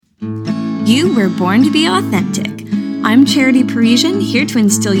You were born to be authentic. I'm Charity Parisian, here to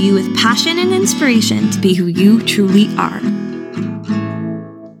instill you with passion and inspiration to be who you truly are.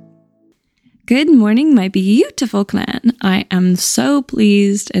 Good morning, my beautiful clan. I am so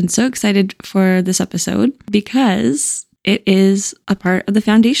pleased and so excited for this episode because it is a part of the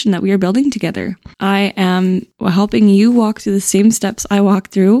foundation that we are building together. I am helping you walk through the same steps I walk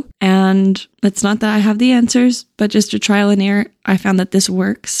through, and it's not that I have the answers, but just a trial and error. I found that this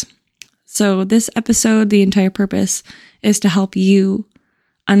works. So this episode, the entire purpose is to help you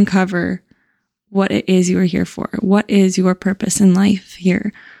uncover what it is you are here for. What is your purpose in life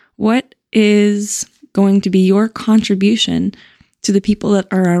here? What is going to be your contribution to the people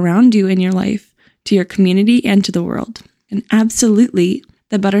that are around you in your life, to your community, and to the world? And absolutely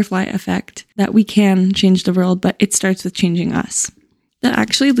the butterfly effect, that we can change the world, but it starts with changing us. That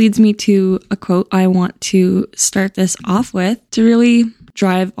actually leads me to a quote I want to start this off with to really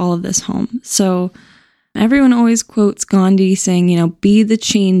drive all of this home. So everyone always quotes Gandhi saying, be the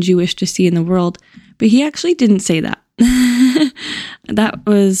change you wish to see in the world, but he actually didn't say that. That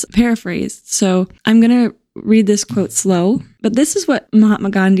was paraphrased. So I'm going to read this quote slow, but this is what Mahatma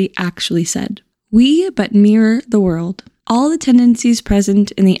Gandhi actually said. We but mirror the world. All the tendencies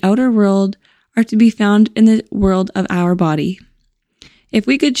present in the outer world are to be found in the world of our body. If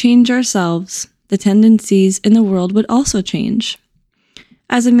we could change ourselves, the tendencies in the world would also change.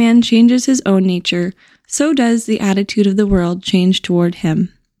 As a man changes his own nature, so does the attitude of the world change toward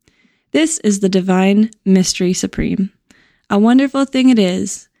him. This is the divine mystery supreme. A wonderful thing it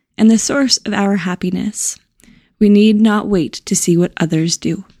is, and the source of our happiness. We need not wait to see what others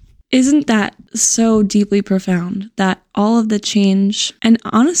do. Isn't that so deeply profound that all of the change, and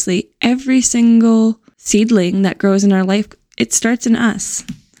honestly, every single seedling that grows in our life, it starts in us.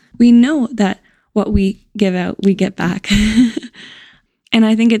 We know that what we give out, we get back. And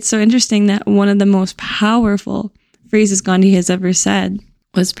I think it's so interesting that one of the most powerful phrases Gandhi has ever said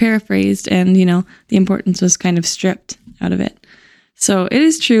was paraphrased, and, the importance was kind of stripped out of it. So it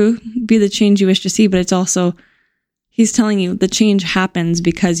is true, be the change you wish to see, but it's also, he's telling you the change happens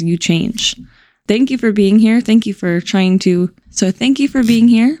because you change. Thank you for being here. Thank you for thank you for being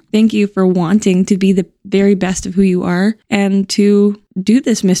here. Thank you for wanting to be the very best of who you are and to do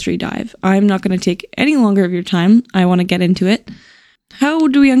this mystery dive. I'm not going to take any longer of your time. I want to get into it. How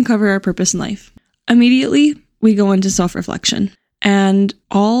do we uncover our purpose in life? Immediately, we go into self-reflection. And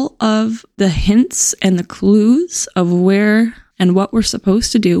all of the hints and the clues of where and what we're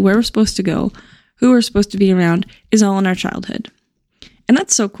supposed to do, where we're supposed to go, who we're supposed to be around, is all in our childhood. And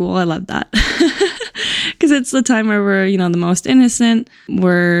that's so cool. I love that. Because it's the time where we're, the most innocent,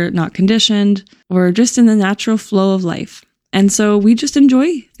 we're not conditioned, we're just in the natural flow of life. And so we just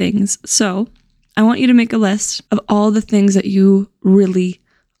enjoy things. So I want you to make a list of all the things that you really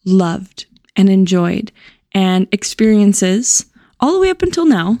loved and enjoyed and experiences all the way up until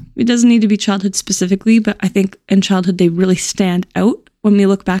now. It doesn't need to be childhood specifically, but I think in childhood they really stand out when we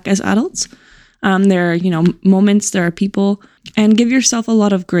look back as adults. There are, moments, there are people, and give yourself a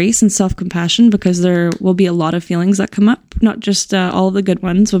lot of grace and self-compassion because there will be a lot of feelings that come up, not just all the good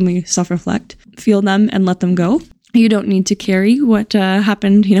ones when we self-reflect. Feel them and let them go. You don't need to carry what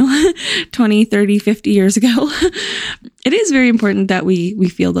happened, 20, 30, 50 years ago. It is very important that we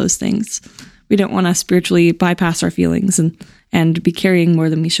feel those things. We don't want to spiritually bypass our feelings and be carrying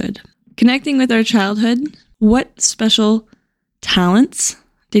more than we should. Connecting with our childhood, what special talents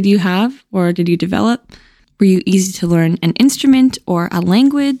did you have or did you develop? Were you easy to learn an instrument or a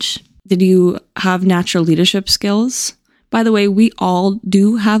language? Did you have natural leadership skills? By the way, we all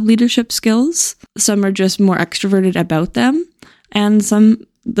do have leadership skills. Some are just more extroverted about them, and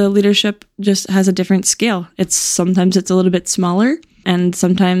the leadership just has a different scale. Sometimes it's a little bit smaller, and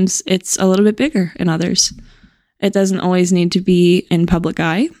sometimes it's a little bit bigger in others. It doesn't always need to be in public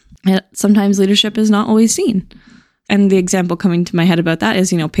eye. Sometimes leadership is not always seen. And the example coming to my head about that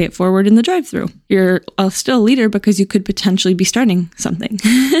is, pay it forward in the drive-thru. You're still a leader because you could potentially be starting something.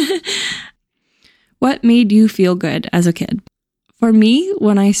 What made you feel good as a kid? For me,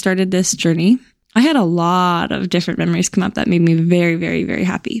 when I started this journey, I had a lot of different memories come up that made me very, very, very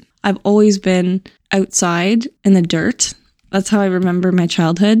happy. I've always been outside in the dirt. That's how I remember my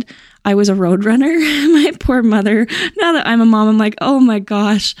childhood. I was a road runner. My poor mother. Now that I'm a mom, I'm like, oh my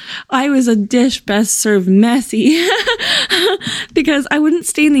gosh, I was a dish best served messy because I wouldn't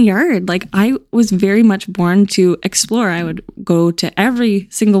stay in the yard. Like, I was very much born to explore. I would go to every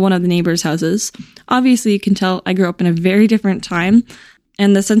single one of the neighbors' houses. Obviously, you can tell I grew up in a very different time,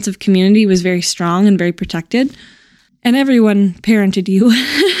 and the sense of community was very strong and very protected. And everyone parented you.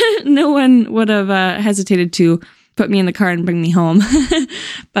 No one would have hesitated to put me in the car and bring me home.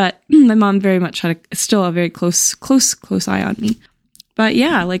 But my mom very much had still a very close eye on me. But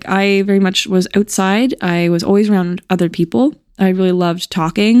yeah, like I very much was outside. I was always around other people. I really loved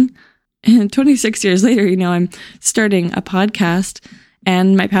talking. And 26 years later, I'm starting a podcast,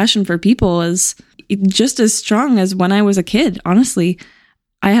 and my passion for people is just as strong as when I was a kid. Honestly,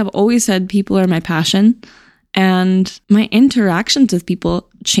 I have always said people are my passion, and my interactions with people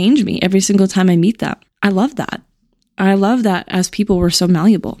change me every single time I meet them. I love that. I love that as people were so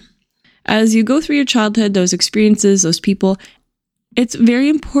malleable. As you go through your childhood, those experiences, those people, it's very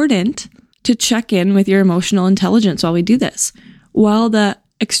important to check in with your emotional intelligence while we do this. While the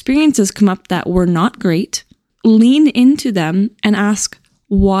experiences come up that were not great, lean into them and ask,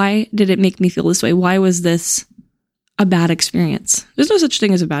 why did it make me feel this way? Why was this a bad experience? There's no such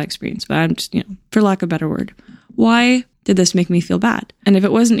thing as a bad experience, but I'm just, for lack of a better word, why did this make me feel bad? And if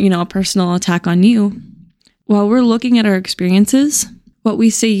it wasn't, a personal attack on you, while we're looking at our experiences, what we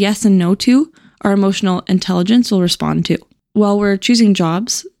say yes and no to, our emotional intelligence will respond to. While we're choosing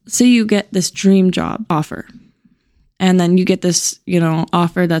jobs, say you get this dream job offer, and then you get this,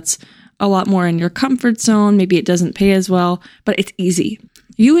 offer that's a lot more in your comfort zone. Maybe it doesn't pay as well, but it's easy.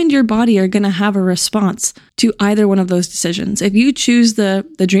 You and your body are going to have a response to either one of those decisions. If you choose the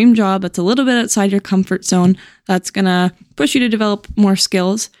dream job that's a little bit outside your comfort zone, that's going to push you to develop more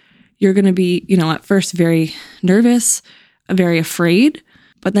skills, you're going to be, at first very nervous, very afraid.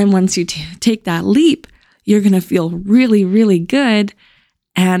 But then once you take that leap, you're going to feel really, really good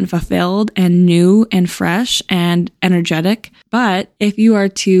and fulfilled and new and fresh and energetic. But if you are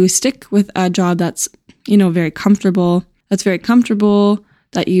to stick with a job that's, very comfortable,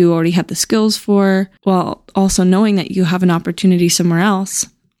 that you already have the skills for, while also knowing that you have an opportunity somewhere else,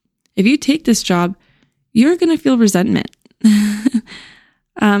 if you take this job, you're going to feel resentment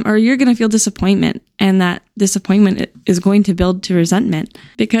or you're going to feel disappointment. And that disappointment is going to build to resentment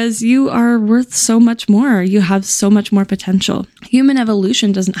because you are worth so much more. You have so much more potential. Human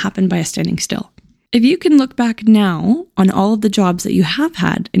evolution doesn't happen by standing still. If you can look back now on all of the jobs that you have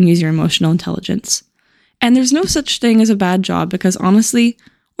had and use your emotional intelligence, and there's no such thing as a bad job because honestly,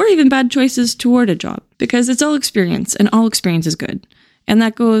 or even bad choices toward a job, because it's all experience and all experience is good. And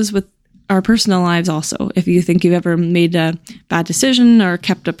that goes with our personal lives also. If you think you've ever made a bad decision or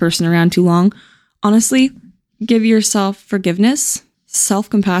kept a person around too long, honestly, give yourself forgiveness,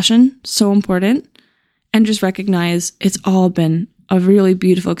 self-compassion, so important, and just recognize it's all been a really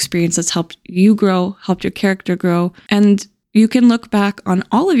beautiful experience that's helped you grow, helped your character grow, and you can look back on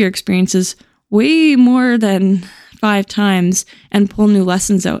all of your experiences way more than 5 times and pull new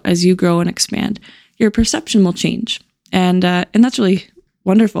lessons out as you grow and expand. Your perception will change, and that's really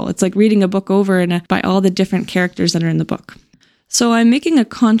wonderful. It's like reading a book over and by all the different characters that are in the book. So I'm making a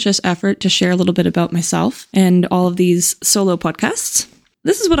conscious effort to share a little bit about myself and all of these solo podcasts.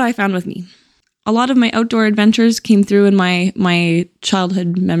 This is what I found with me. A lot of my outdoor adventures came through in my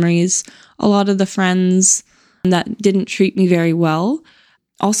childhood memories. A lot of the friends that didn't treat me very well.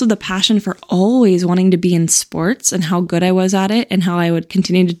 Also the passion for always wanting to be in sports and how good I was at it and how I would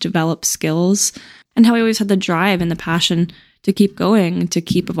continue to develop skills and how I always had the drive and the passion to keep going, to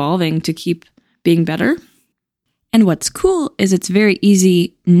keep evolving, to keep being better. And what's cool is it's very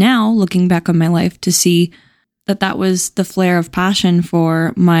easy now, looking back on my life, to see that that was the flare of passion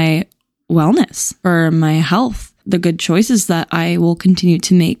for my wellness, for my health, the good choices that I will continue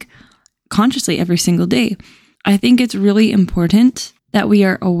to make consciously every single day. I think it's really important that we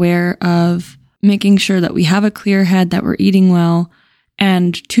are aware of making sure that we have a clear head, that we're eating well,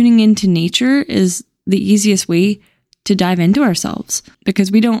 and tuning into nature is the easiest way to dive into ourselves,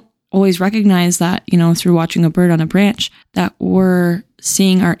 because we don't always recognize that, through watching a bird on a branch, that we're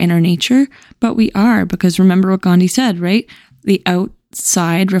seeing our inner nature, but we are, because remember what Gandhi said, right? The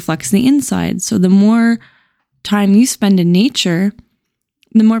outside reflects the inside. So the more time you spend in nature,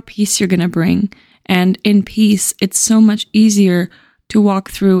 the more peace you're going to bring. And in peace, it's so much easier to walk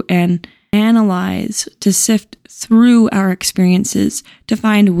through and analyze, to sift through our experiences, to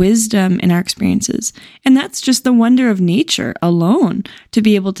find wisdom in our experiences. And that's just the wonder of nature alone, to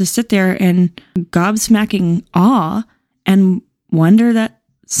be able to sit there in gobsmacking awe and wonder that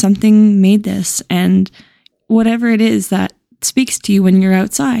something made this, and whatever it is that speaks to you when you're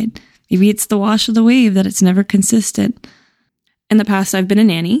outside. Maybe it's the wash of the wave, that it's never consistent. In the past, I've been a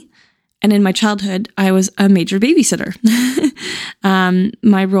nanny. And in my childhood, I was a major babysitter.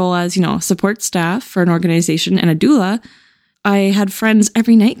 My role as, support staff for an organization and a doula, I had friends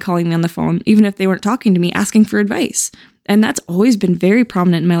every night calling me on the phone, even if they weren't talking to me, asking for advice. And that's always been very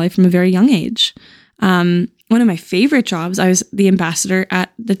prominent in my life from a very young age. One of my favorite jobs, I was the ambassador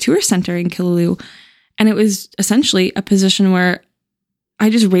at the tourist center in Killaloo. And it was essentially a position where I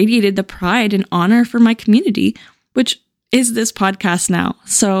just radiated the pride and honor for my community, which is this podcast now.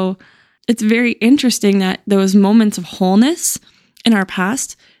 So it's very interesting that those moments of wholeness in our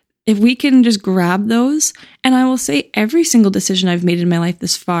past, if we can just grab those, and I will say every single decision I've made in my life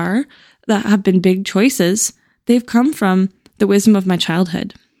this far that have been big choices, they've come from the wisdom of my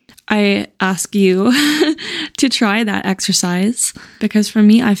childhood. I ask you to try that exercise because for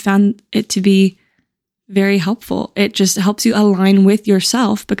me, I found it to be very helpful. It just helps you align with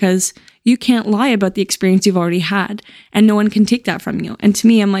yourself because you can't lie about the experience you've already had and no one can take that from you. And to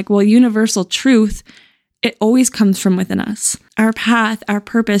me, I'm like, well, universal truth, it always comes from within us. Our path, our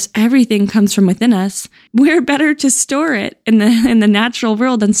purpose, everything comes from within us. We're better to store it in the natural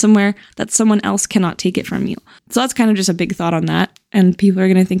world than somewhere that someone else cannot take it from you. So that's kind of just a big thought on that. And people are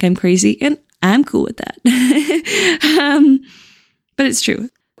going to think I'm crazy and I'm cool with that. But it's true.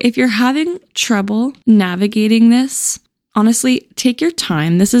 If you're having trouble navigating this, honestly, take your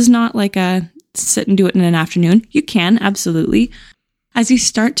time. This is not like a sit and do it in an afternoon. You can, absolutely. As you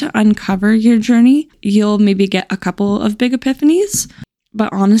start to uncover your journey, you'll maybe get a couple of big epiphanies.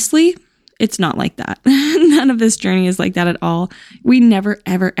 But honestly, it's not like that. None of this journey is like that at all. We never,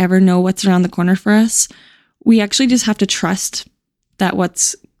 ever, ever know what's around the corner for us. We actually just have to trust that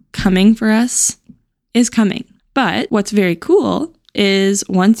what's coming for us is coming. But what's very cool is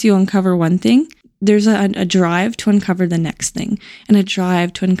once you uncover one thing, there's a drive to uncover the next thing and a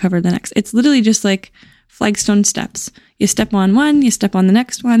drive to uncover the next. It's literally just like flagstone steps. You step on one, you step on the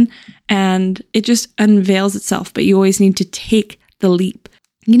next one, and it just unveils itself. But you always need to take the leap.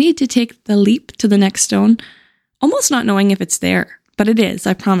 You need to take the leap to the next stone, almost not knowing if it's there, but it is.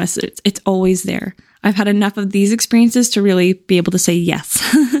 I promise it's always there. I've had enough of these experiences to really be able to say yes.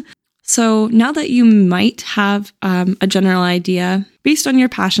 So now that you might have a general idea based on your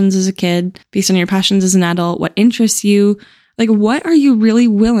passions as a kid, based on your passions as an adult, what interests you, like what are you really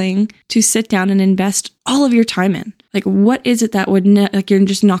willing to sit down and invest all of your time in? Like what is it that would you're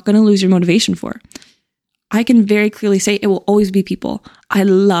just not going to lose your motivation for? I can very clearly say it will always be people. I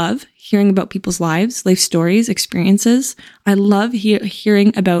love hearing about people's lives, life stories, experiences. I love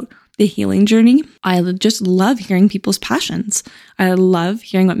hearing about the healing journey. I just love hearing people's passions. I love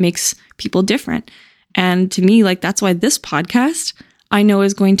hearing what makes people different. And to me, like that's why this podcast I know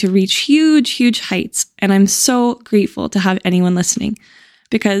is going to reach huge, huge heights. And I'm so grateful to have anyone listening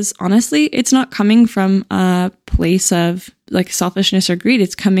because honestly, it's not coming from a place of like selfishness or greed.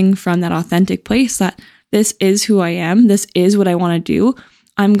 It's coming from that authentic place that this is who I am. This is what I want to do.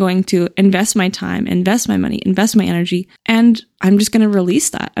 I'm going to invest my time, invest my money, invest my energy, and I'm just going to release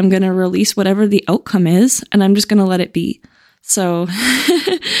that. I'm going to release whatever the outcome is, and I'm just going to let it be. So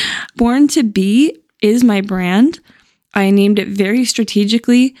Born to Be is my brand. I named it very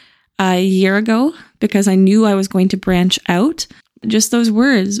strategically a year ago because I knew I was going to branch out. Just those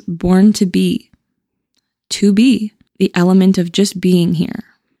words, born to be, the element of just being here.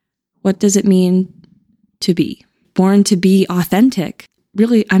 What does it mean to be? Born to be authentic.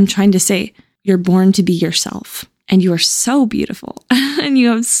 Really, I'm trying to say you're born to be yourself and you are so beautiful and you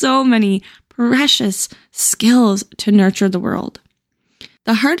have so many precious skills to nurture the world.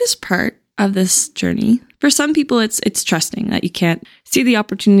 The hardest part of this journey, for some people, it's trusting that you can't see the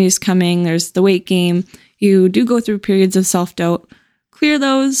opportunities coming. There's the weight game. You do go through periods of self-doubt. Clear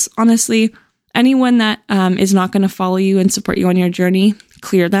those, honestly. Anyone that is not going to follow you and support you on your journey,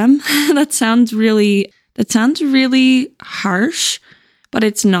 clear them. That sounds really harsh. But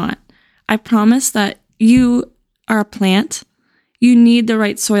it's not. I promise that you are a plant. You need the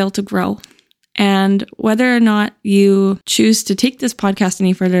right soil to grow. And whether or not you choose to take this podcast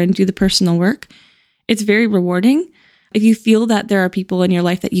any further and do the personal work, it's very rewarding. If you feel that there are people in your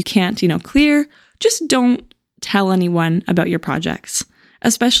life that you can't, clear, just don't tell anyone about your projects,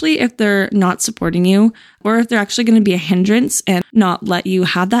 especially if they're not supporting you or if they're actually going to be a hindrance and not let you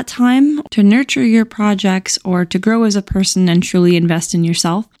have that time to nurture your projects or to grow as a person and truly invest in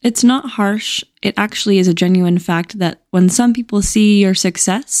yourself. It's not harsh. It actually is a genuine fact that when some people see your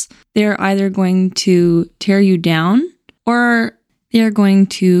success, they're either going to tear you down or they're going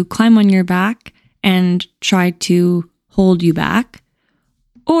to climb on your back and try to hold you back.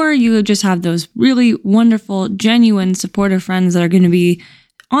 Or you just have those really wonderful, genuine, supportive friends that are going to be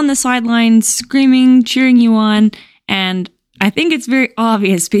on the sidelines, screaming, cheering you on. And I think it's very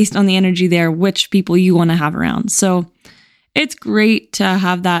obvious based on the energy there, which people you want to have around. So it's great to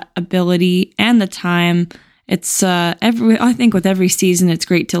have that ability and the time. It's I think with every season, it's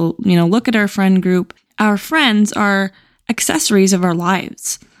great to, look at our friend group. Our friends are accessories of our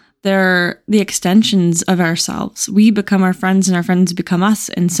lives. They're the extensions of ourselves. We become our friends and our friends become us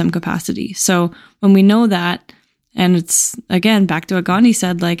in some capacity. So when we know that, and it's, again, back to what Gandhi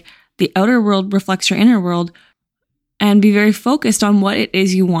said, like the outer world reflects your inner world, and be very focused on what it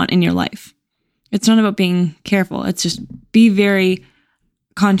is you want in your life. It's not about being careful. It's just be very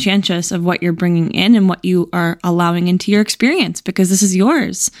conscientious of what you're bringing in and what you are allowing into your experience, because this is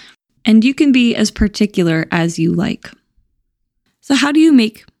yours. And you can be as particular as you like. So how do you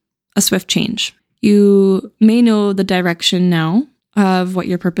make a swift change? You may know the direction now of what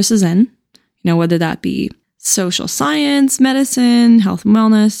your purpose is in, whether that be social science, medicine, health and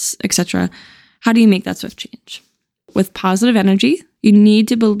wellness, etc. How do you make that swift change? With positive energy, you need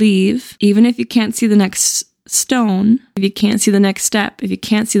to believe, even if you can't see the next stone, if you can't see the next step, if you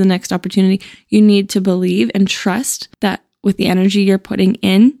can't see the next opportunity, you need to believe and trust that with the energy you're putting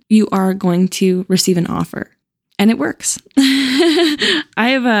in, you are going to receive an offer. And it works.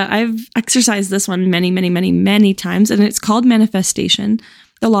 I've exercised this one many times, and it's called manifestation,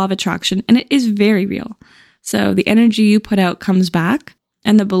 the law of attraction, and it is very real. So the energy you put out comes back,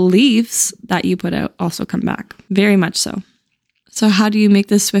 and the beliefs that you put out also come back, very much so. So how do you make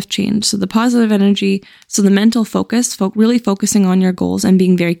this swift change? So the positive energy, so the mental focus, really focusing on your goals and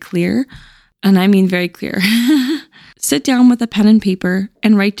being very clear, and I mean very clear. Sit down with a pen and paper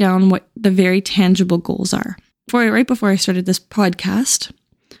and write down what the very tangible goals are. Right before I started this podcast,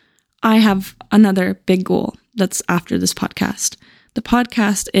 I have another big goal that's after this podcast. The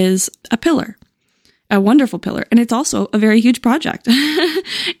podcast is a pillar, a wonderful pillar, and it's also a very huge project.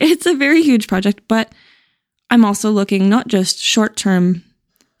 It's a very huge project, but I'm also looking not just short term,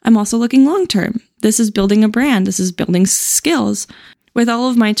 I'm also looking long term. This is building a brand. This is building skills. With all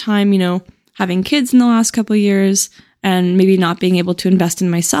of my time, having kids in the last couple of years and maybe not being able to invest in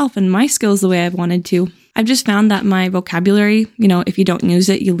myself and my skills the way I've wanted to, I've just found that my vocabulary, if you don't use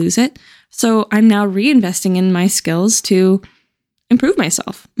it, you lose it. So I'm now reinvesting in my skills to improve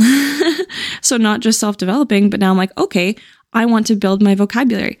myself. So not just self-developing, but now I'm like, okay, I want to build my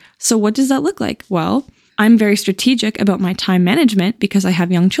vocabulary. So what does that look like? Well, I'm very strategic about my time management because I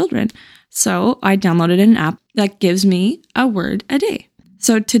have young children. So I downloaded an app that gives me a word a day.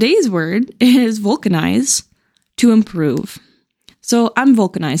 So today's word is vulcanize, to improve. So I'm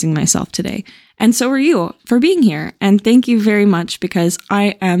vulcanizing myself today. And so are you for being here. And thank you very much, because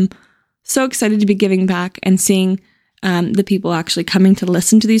I am so excited to be giving back, and seeing the people actually coming to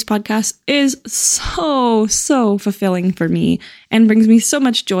listen to these podcasts is so fulfilling for me and brings me so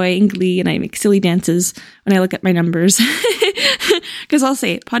much joy and glee. And I make silly dances when I look at my numbers, because I'll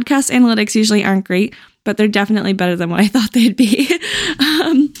say podcast analytics usually aren't great, but they're definitely better than what I thought they'd be.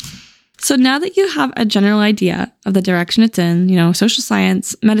 So now that you have a general idea of the direction it's in, social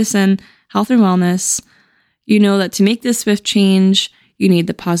science, medicine, health and wellness, you know that to make this swift change, you need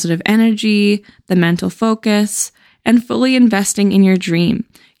the positive energy, the mental focus, and fully investing in your dream.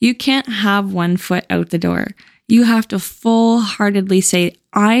 You can't have one foot out the door. You have to full-heartedly say,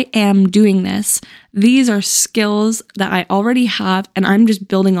 I am doing this. These are skills that I already have, and I'm just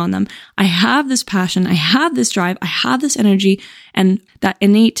building on them. I have this passion. I have this drive. I have this energy, and that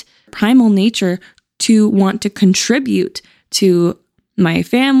innate primal nature to want to contribute to my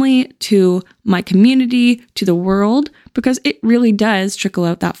family, to my community, to the world, because it really does trickle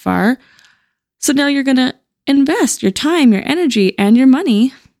out that far. So now you're going to invest your time, your energy, and your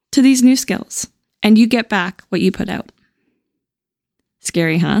money to these new skills, and you get back what you put out.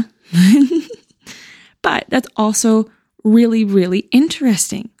 Scary, huh? But that's also really, really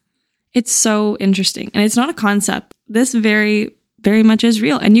interesting. It's so interesting. And it's not a concept. This very, very much is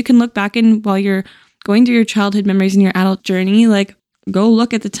real. And you can look back in while you're going through your childhood memories and your adult journey, like go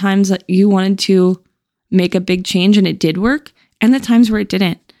look at the times that you wanted to make a big change and it did work, and the times where it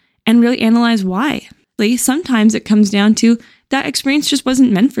didn't, and really analyze why. Sometimes it comes down to that experience just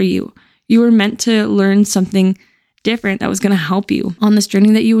wasn't meant for you. You were meant to learn something different that was going to help you on this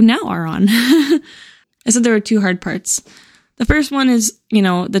journey that you now are on. I said there were two hard parts. The first one is,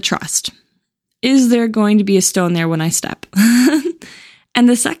 the trust. Is there going to be a stone there when I step? And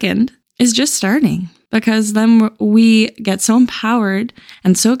the second is just starting, because then we get so empowered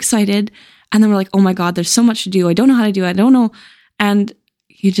and so excited. And then we're like, oh my God, there's so much to do. I don't know how to do it. I don't know. And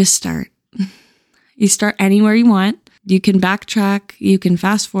you just start. You start anywhere you want. You can backtrack. You can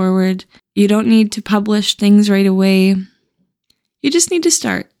fast forward. You don't need to publish things right away. You just need to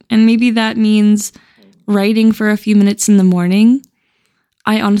start. And maybe that means writing for a few minutes in the morning.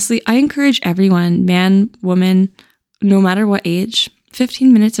 I encourage everyone, man, woman, no matter what age,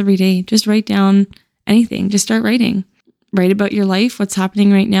 15 minutes every day. Just write down anything. Just start writing. Write about your life, what's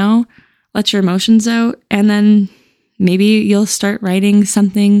happening right now. Let your emotions out, and then Maybe you'll start writing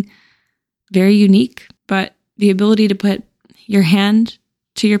something very unique, but the ability to put your hand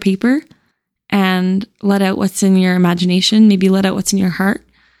to your paper and let out what's in your imagination, maybe let out what's in your heart,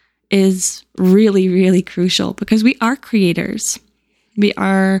 is really, really crucial because we are creators. We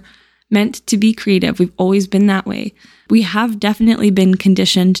are meant to be creative. We've always been that way. We have definitely been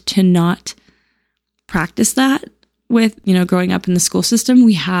conditioned to not practice that with, growing up in the school system.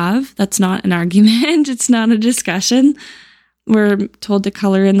 We have. That's not an argument. It's not a discussion. We're told to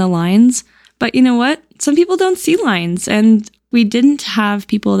color in the lines. But you know what? Some people don't see lines, and we didn't have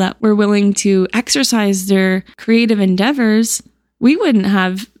people that were willing to exercise their creative endeavors. We wouldn't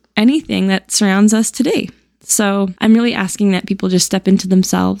have anything that surrounds us today. So I'm really asking that people just step into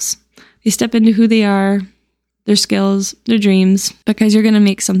themselves. They step into who they are, their skills, their dreams, because you're going to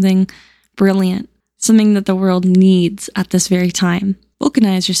make something brilliant, something that the world needs at this very time.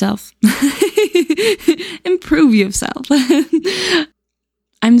 Vulcanize yourself. Improve yourself.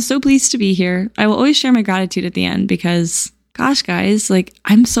 I'm so pleased to be here. I will always share my gratitude at the end because, gosh, guys,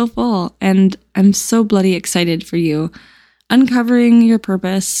 I'm so full and I'm so bloody excited for you. Uncovering your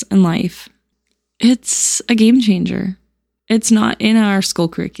purpose in life. It's a game changer. It's not in our school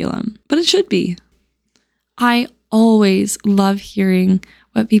curriculum, but it should be. I always love hearing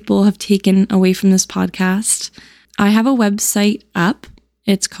what people have taken away from this podcast. I have a website up.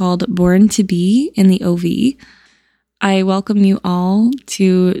 It's called Born to Be in the OV. I welcome you all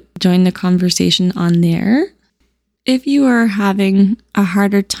to join the conversation on there. If you are having a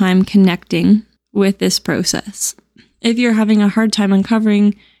harder time connecting with this process, if you're having a hard time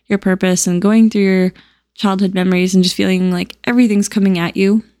uncovering your purpose and going through your childhood memories and just feeling like everything's coming at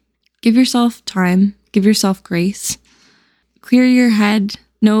you, give yourself time, give yourself grace, clear your head,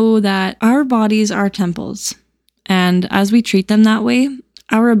 know that our bodies are temples. And as we treat them that way,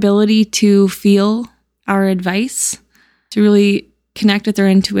 our ability to feel our advice, to really connect with our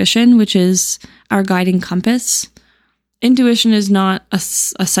intuition, which is our guiding compass. Intuition is not a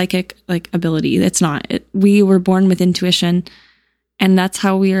psychic ability. It's not. We were born with intuition, and that's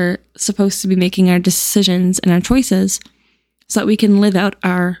how we are supposed to be making our decisions and our choices so that we can live out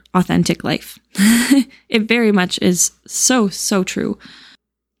our authentic life. It very much is so, so true.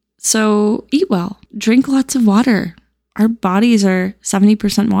 So eat well, drink lots of water. Our bodies are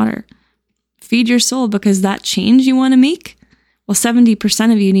 70% water. Feed your soul, because that change you want to make, well,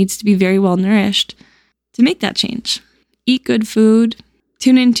 70% of you needs to be very well nourished to make that change. Eat good food,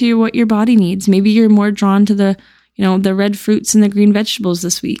 tune into what your body needs. Maybe you're more drawn to the red fruits and the green vegetables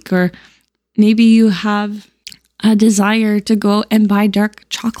this week, or maybe you have a desire to go and buy dark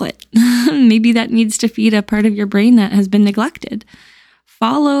chocolate. Maybe that needs to feed a part of your brain that has been neglected.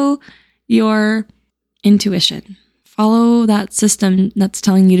 Follow your intuition. Follow that system that's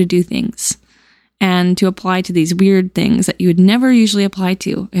telling you to do things and to apply to these weird things that you would never usually apply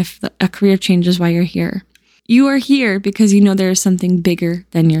to if a career change is why you're here. You are here because you know there is something bigger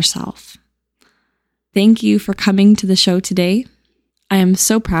than yourself. Thank you for coming to the show today. I am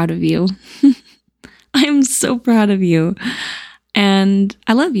so proud of you. I am so proud of you. And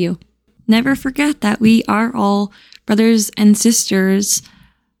I love you. Never forget that we are all brothers and sisters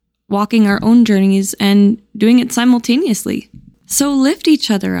walking our own journeys and doing it simultaneously. So lift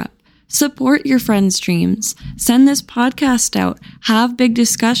each other up. Support your friends' dreams. Send this podcast out. Have big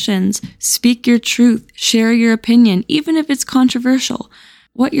discussions. Speak your truth. Share your opinion, even if it's controversial.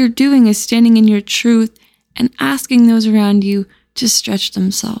 What you're doing is standing in your truth and asking those around you to stretch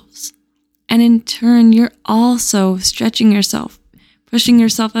themselves. And in turn, you're also stretching yourself, pushing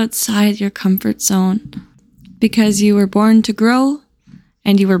yourself outside your comfort zone, because you were born to grow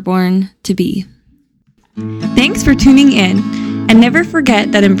and you were born to be. Thanks for tuning in. And never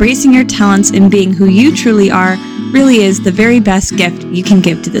forget that embracing your talents and being who you truly are really is the very best gift you can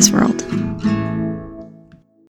give to this world.